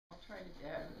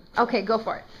Okay, go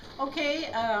for it.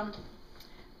 Okay,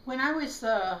 when I was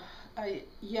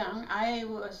young, I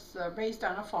was raised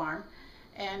on a farm,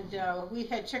 and we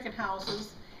had chicken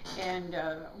houses, and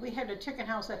we had a chicken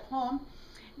house at home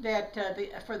that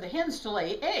for the hens to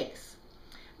lay eggs.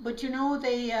 But you know,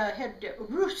 they had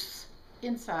roosts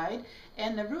inside,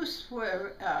 and the roosts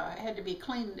were had to be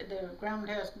cleaned. The ground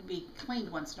has to be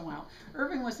cleaned once in a while.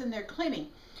 Irving was in there cleaning,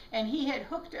 and he had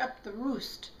hooked up the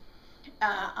roost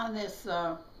on this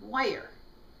wire,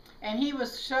 and he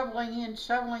was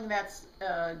shoveling that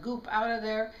goop out of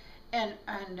there, and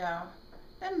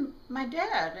then my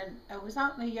dad and I was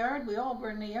out in the yard. We all were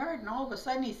in the yard, and all of a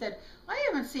sudden he said, "I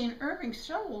haven't seen Irving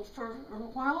shovel for a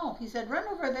while." He said, "Run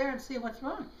over there and see what's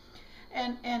wrong."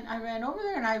 And I ran over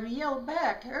there and I yelled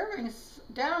back, "Irving's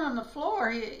down on the floor,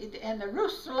 and the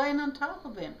roosts are laying on top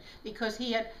of him," because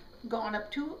he had gone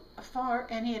up too far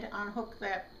and he had unhooked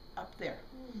that up there.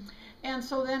 And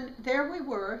so then there we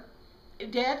were.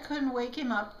 Dad couldn't wake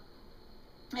him up,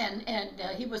 and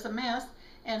he was a mess.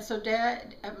 And so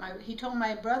Dad, he told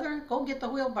my brother, "Go get the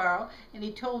wheelbarrow," and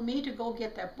he told me to go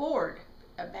get that board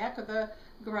back of the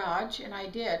garage, and I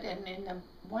did. And in the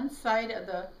one side of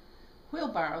the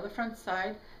wheelbarrow, the front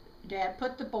side, Dad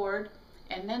put the board,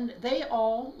 and then they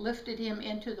all lifted him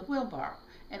into the wheelbarrow,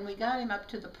 and we got him up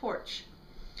to the porch.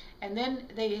 And then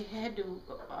they had to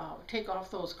take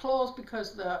off those clothes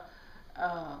because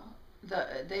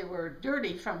they were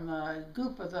dirty from the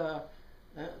goop of the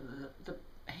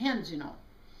hens, you know.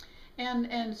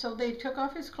 And so they took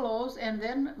off his clothes, and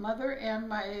then Mother and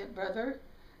my brother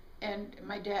and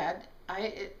my dad,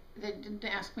 they didn't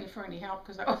ask me for any help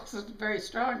because I wasn't very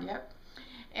strong yet,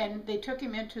 and they took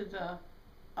him into the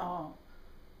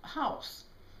house.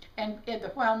 And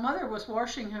while Mother was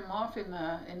washing him off in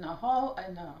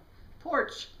the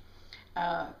porch,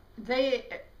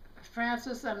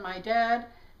 Francis and my dad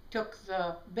took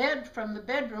the bed from the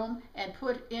bedroom and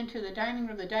put into the dining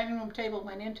room. The dining room table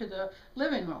went into the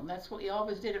living room. That's what we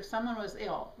always did if someone was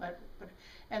ill.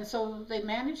 And so they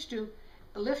managed to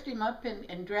lift him up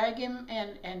and drag him,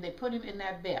 and they put him in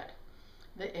that bed.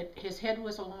 His head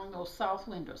was along those south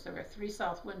windows. There were 3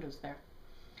 south windows there.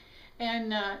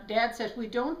 And Dad says, "We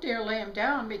don't dare lay him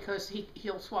down because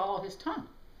he'll swallow his tongue."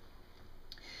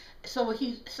 So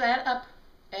he sat up,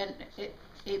 and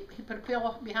he put a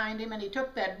pillow behind him, and he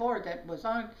took that board that was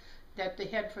on, that they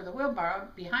had for the wheelbarrow,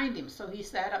 behind him. So he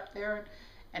sat up there,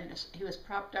 and he was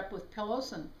propped up with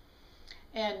pillows, and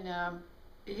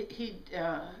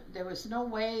there was no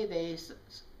way they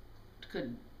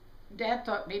could. Dad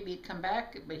thought maybe he'd come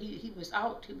back, but he was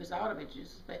out. He was out of it.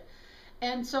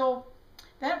 And so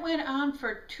that went on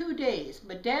for 2 days.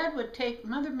 But Dad would take,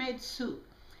 Mother made soup.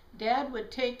 Dad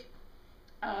would take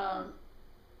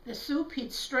the soup,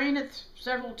 he'd strain it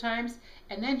several times,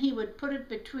 and then he would put it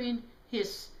between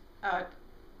his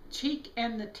cheek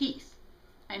and the teeth,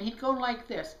 and he'd go like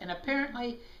this, and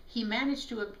apparently he managed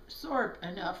to absorb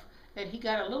enough that he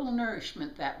got a little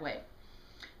nourishment that way.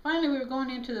 Finally, we were going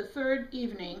into the 3rd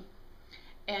evening,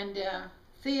 and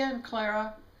Thea and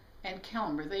Clara and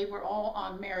Kelmer, they were all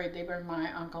unmarried. They were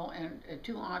my uncle and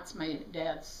 2 aunts, my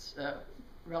dad's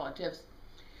relatives.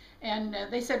 And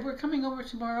they said, "We're coming over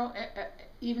tomorrow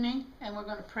evening, and we're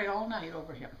going to pray all night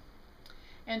over him."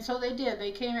 And so they did.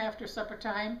 They came after supper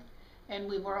time, and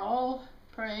we were all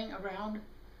praying around,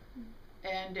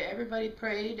 and everybody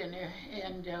prayed, and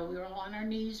we were all on our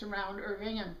knees around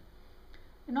Irving, and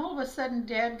all of a sudden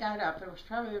Dad got up. It was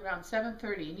probably around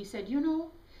 7:30, and he said, "You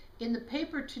know, in the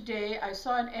paper today I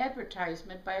saw an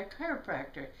advertisement by a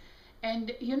chiropractor,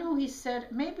 and you know," he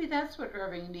said, "maybe that's what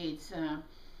Irving needs."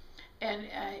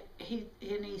 And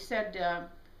he said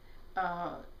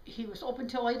he was open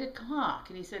till 8 o'clock,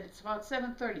 and he said it's about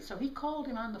 7:30. So he called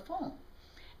him on the phone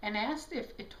and asked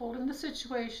if it told him the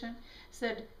situation.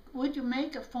 Said, "Would you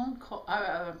make a phone call,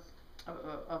 a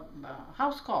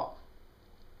house call?"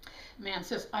 Man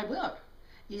says, "I will."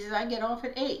 He says, "I get off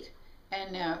at 8."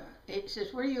 And he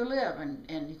says, "Where do you live?"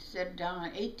 And he said, "Down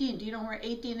on 18. Do you know where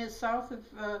 18 is south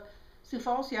of Sioux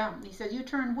Falls?" "Yeah." He said, "You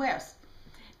turn west."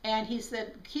 And he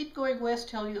said, "Keep going west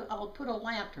till I'll put a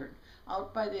lantern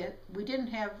out by we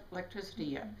didn't have electricity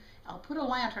yet. I'll put a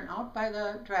lantern out by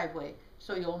the driveway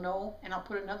so you'll know, and I'll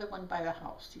put another one by the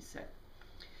house," he said.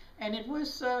 And it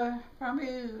was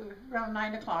probably around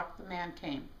 9 o'clock the man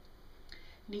came.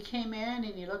 And he came in,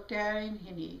 and he looked at him,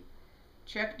 and he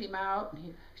checked him out, and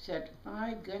he said,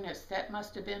 "My goodness, that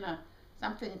must have been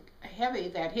something heavy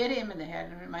that hit him in the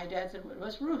head." And my dad said, "Well, it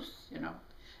was roosts, you know.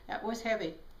 That was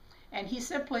heavy." And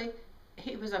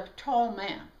he was a tall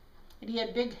man, and he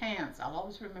had big hands. I'll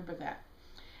always remember that.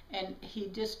 And he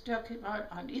just took him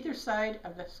on either side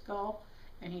of the skull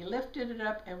and he lifted it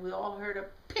up, and we all heard a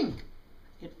pink.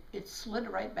 It slid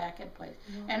right back in place.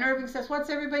 No. And Irving says, "What's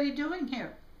everybody doing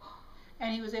here?"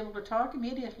 And he was able to talk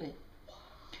immediately.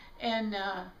 And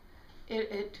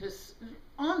it was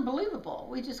unbelievable.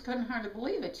 We just couldn't hardly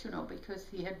believe it, because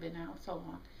he had been out so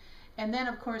long. And then,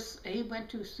 of course, he went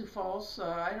to Sioux Falls,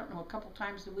 I don't know, a couple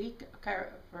times a week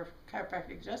for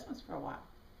chiropractic adjustments for a while.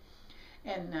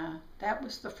 And that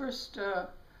was the first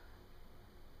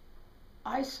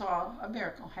I saw a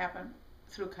miracle happen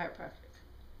through chiropractic.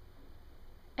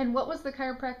 And what was the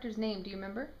chiropractor's name? Do you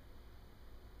remember?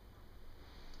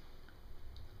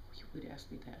 You would ask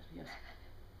me that, yes.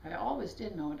 I always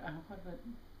did know it.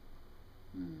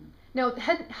 No,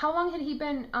 how long had he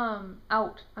been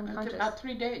out unconscious? About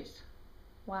 3 days.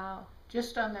 Wow.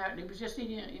 Just on that, he was just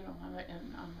eating, on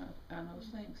those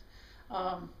things.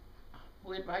 I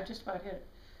just about hit it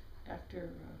after.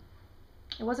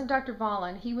 It wasn't Dr.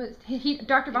 Vollen.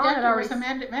 Dr. Vollen had already. There was a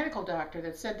medical doctor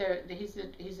that said that he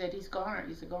said he's gone.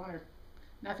 He's a goner.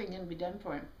 Nothing can be done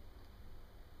for him.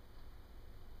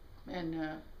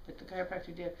 And but the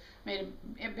chiropractor made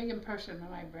a big impression in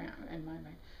my brain.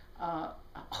 I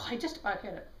just about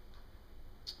hit it.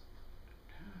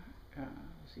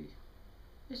 Let's see.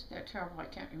 Isn't that terrible? I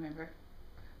can't remember.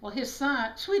 Well, his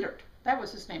son, Sweetert. That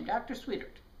was his name, Dr.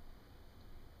 Sweetert.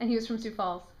 And he was from Sioux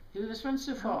Falls. He was from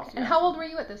Sioux Falls. Okay. And how old were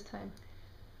you at this time?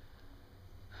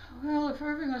 Well, if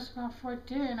Irving was about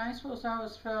 14, I suppose I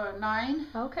was 9.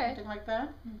 Okay. Something like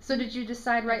that. So did you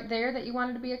decide right there that you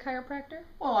wanted to be a chiropractor?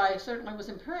 Well, I certainly was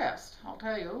impressed. I'll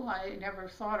tell you, I never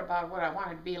thought about what I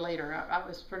wanted to be later. I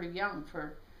was pretty young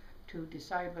to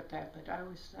decide about that, but I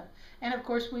was. And of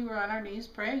course, we were on our knees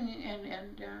praying,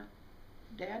 and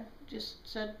Dad just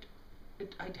said,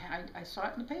 I saw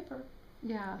it in the paper.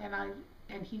 Yeah. And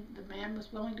the man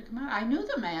was willing to come out. I knew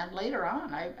the man later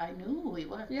on. I knew who he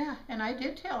was. Yeah. And I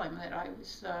did tell him that I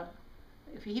was,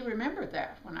 if he remembered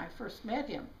that when I first met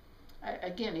him.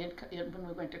 When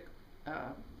we went to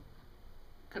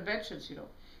conventions,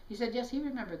 he said, yes, he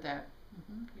remembered that.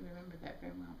 Mm-hmm. He remembered that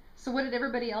very well. So what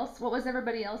was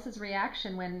everybody else's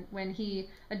reaction when he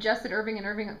adjusted Irving and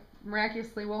Irving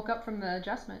miraculously woke up from the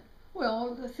adjustment?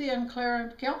 Well, Thea and Clara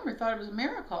and Kilmer thought it was a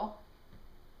miracle.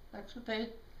 That's what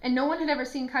they... And no one had ever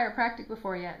seen chiropractic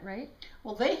before yet, right?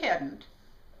 Well, they hadn't,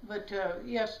 but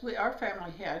yes, our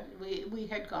family had. We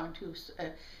had gone to.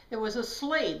 There was a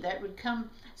Slade that would come.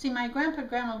 See, my grandpa and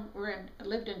grandma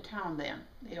lived in town then,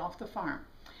 off the farm,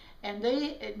 and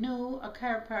they knew a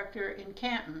chiropractor in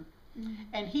Canton,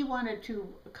 and he wanted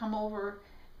to come over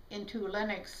into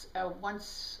Lennox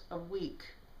once a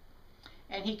week,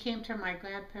 and he came to my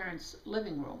grandparents'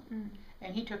 living room,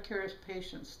 and he took care of his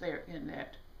patients there in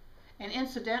that. And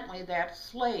incidentally, that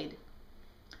Slade,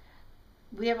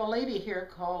 we have a lady here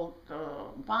called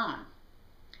Vaughn,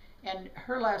 and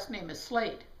her last name is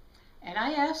Slade. And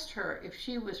I asked her if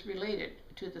she was related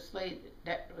to the Slade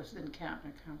that was in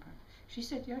Canton. She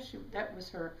said yes, that was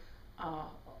her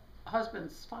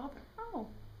husband's father. Oh,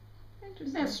 interesting.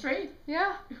 Isn't that straight?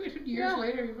 Yeah. Years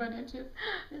later, you run into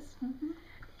this. Mm-hmm.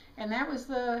 And that was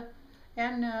it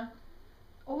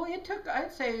took,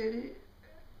 I'd say,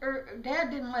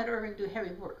 Dad didn't let Irving do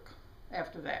heavy work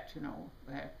after that,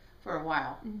 for a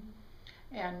while.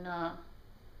 Mm-hmm. And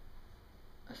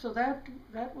so that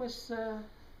was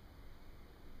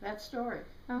that story.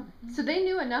 Oh. Mm-hmm. So they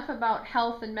knew enough about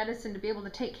health and medicine to be able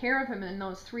to take care of him in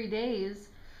those 3 days.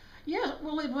 Yeah,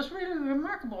 well, it was really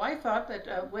remarkable. I thought that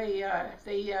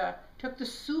they took the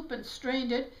soup and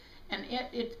strained it, and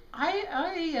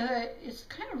it's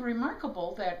kind of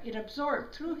remarkable that it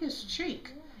absorbed through his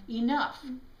cheek enough.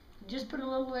 Mm-hmm. Just put a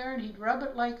little there, and he'd rub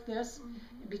it like this,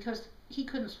 because he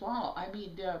couldn't swallow. I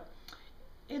mean,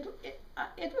 it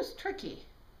was tricky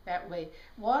that way.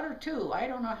 Water too. I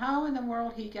don't know how in the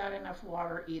world he got enough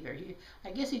water either. I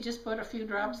guess he just put a few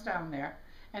drops down there,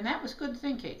 and that was good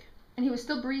thinking. And he was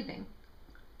still breathing.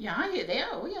 Yeah, he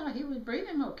was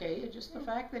breathing okay. It's just the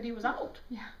fact that he was out.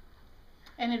 Yeah.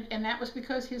 And that was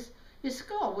because his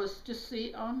skull was just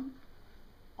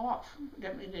off.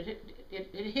 I mean,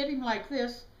 it hit him like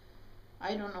this.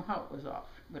 I don't know how it was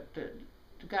off, but the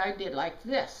guy did like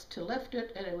this to lift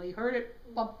it, and we heard it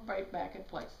bump right back in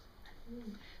place.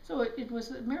 So it was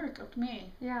a miracle to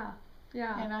me. Yeah,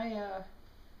 yeah.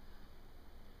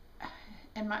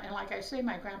 And like I say,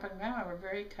 my grandpa and grandma were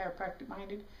very chiropractic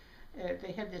minded.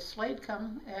 They had this Slade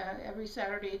come every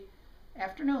Saturday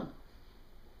afternoon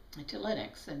to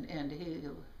Lennox, and he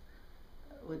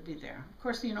would be there. Of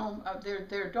course,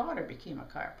 their daughter became a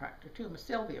chiropractor too.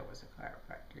 Sylvia was a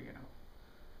chiropractor,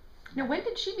 Now, when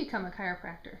did she become a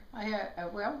chiropractor?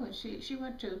 When she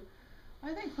went to,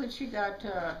 I think when she got,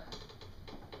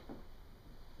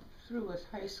 through with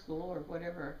high school or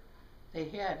whatever they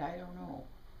had. I don't know.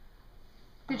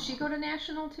 Did she go to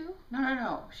national too?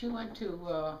 No. She went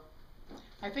to,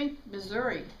 I think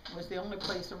Missouri was the only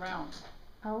place around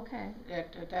Oh, okay.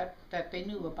 that they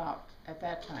knew about at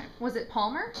that time. Was it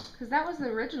Palmer? Because that was the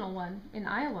original one in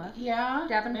Iowa. Yeah.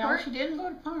 Davenport? No, she didn't go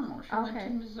to Palmer. She went Okay.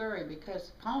 to Missouri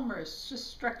because Palmer is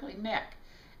just strictly neck,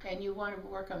 and you want to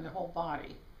work on the whole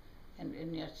body, and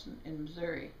yes, in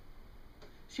Missouri.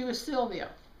 She was Sylvia.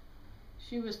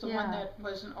 She was the one Yeah. that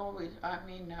wasn't always. I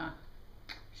mean,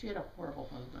 she had a horrible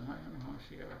husband. I don't know how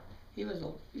she ever. He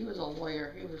was a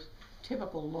lawyer. He was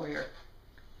typical lawyer.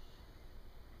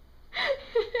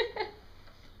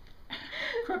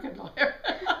 Crooked lawyer.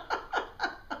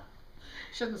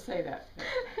 Shouldn't say that.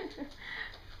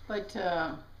 But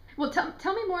Well,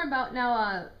 tell me more about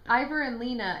now Ivor and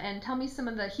Lena, and tell me some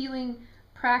of the healing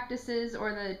practices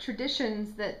or the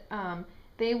traditions that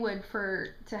they would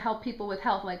to help people with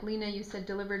health. Like Lena, you said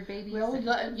delivered babies.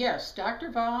 well, yes, Dr.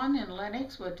 Vaughn and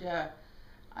Lennox would.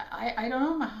 I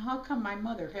don't know how come my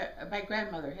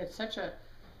grandmother had such a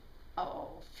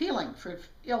feeling for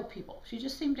ill people. She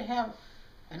just seemed to have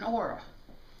an aura,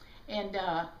 and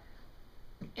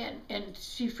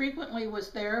she frequently was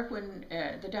there when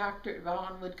the Dr.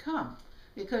 Vaughn would come,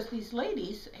 because these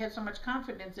ladies had so much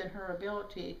confidence in her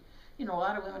ability. You know, a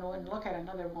lot of women wouldn't look at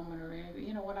another woman or anything.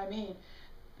 You know what I mean?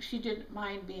 She didn't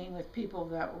mind being with people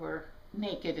that were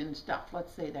naked and stuff.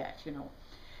 Let's say that, you know,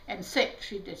 and sick.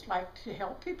 She just liked to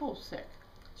help people sick.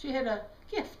 She had a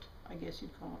gift, I guess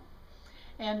you'd call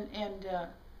it. And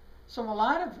so a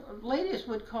lot of ladies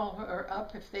would call her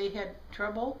up if they had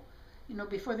trouble, you know,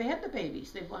 before they had the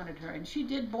babies. They wanted her, and she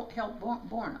did help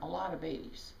born a lot of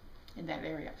babies in that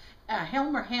area.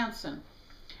 Helmer Hansen,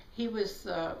 he was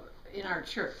in our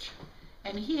church,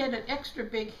 and he had an extra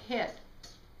big head.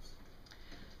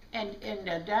 And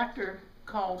a doctor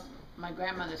called my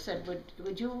grandmother, said,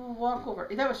 would you walk over?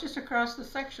 That was just across the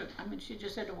section. I mean, she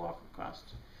just had to walk across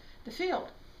the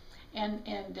field. And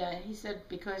he said,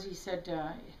 because he said,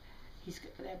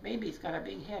 that baby's got a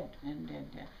big head. And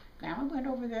Grandma went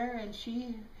over there and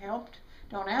she helped.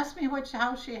 Don't ask me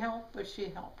how she helped, but she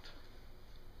helped.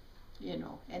 You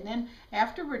know, and then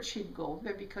afterwards she'd go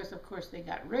there, because of course they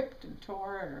got ripped and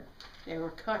tore, or they were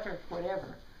cut or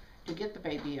whatever, to get the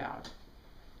baby out.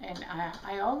 And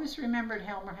I always remembered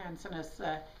Helmer Hansen as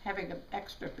having an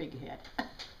extra big head.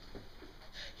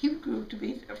 He grew to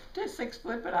be 6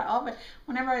 foot, but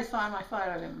whenever I saw him, I thought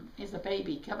of him as a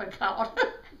baby coming out.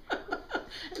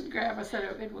 And Grandma said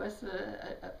it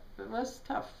was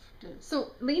tough.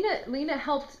 So Lena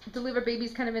helped deliver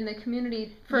babies kind of in the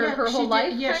community for her whole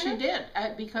life? Yeah, she did.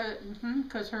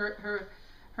 Because her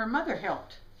mother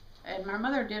helped. And my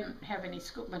mother didn't have any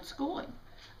much schooling,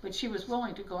 but she was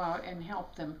willing to go out and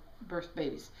help them birth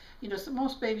babies. You know, so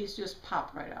most babies just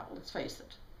pop right out, let's face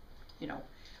it. You know,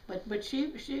 but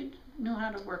she knew how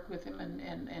to work with him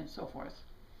and so forth.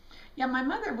 Yeah, my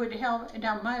mother would help.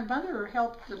 Now, my mother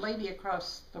helped the lady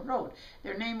across the road.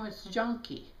 Their name was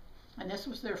Junkie, and this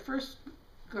was their first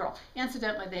girl.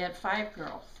 Incidentally, they had 5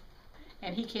 girls,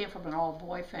 and he came from an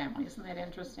all-boy family. Isn't that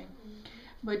interesting? Mm-hmm.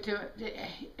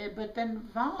 But then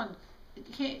Vaughn,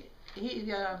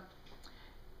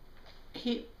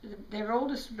 their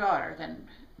oldest daughter then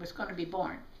was going to be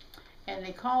born, and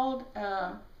they called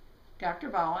Dr.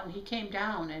 Vaughn. He came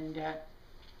down and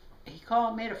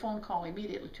made a phone call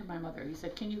immediately to my mother. He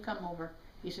said, "Can you come over?"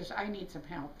 He says, "I need some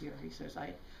help here." He says,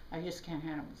 I just can't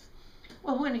handle this.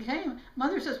 Well, when he came,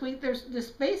 Mother says, there's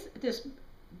this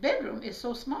bedroom is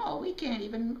so small, we can't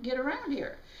even get around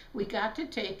here. We got to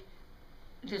take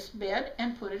this bed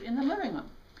and put it in the living room.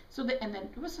 And then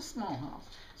it was a small house.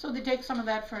 So they take some of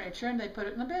that furniture and they put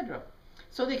it in the bedroom,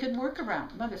 so they could work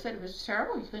around. Mother said it was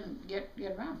terrible, you couldn't get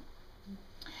around.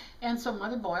 And so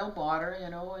Mother boiled water, you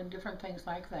know, and different things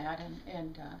like that.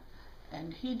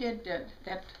 And he did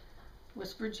that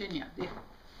was Virginia.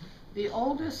 The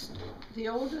oldest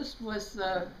was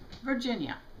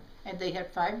Virginia, and they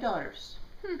had 5 daughters.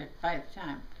 By the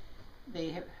time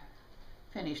they have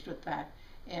finished with that,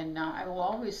 and I will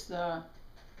always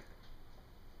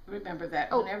remember that.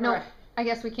 Oh no, I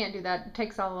guess we can't do that. It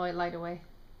takes all the light away.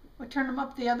 Well, turn them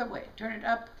up the other way. Turn it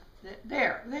up.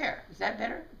 There. Is that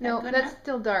better? No, that's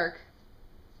still dark.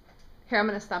 Here, I'm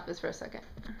going to stop this for a second.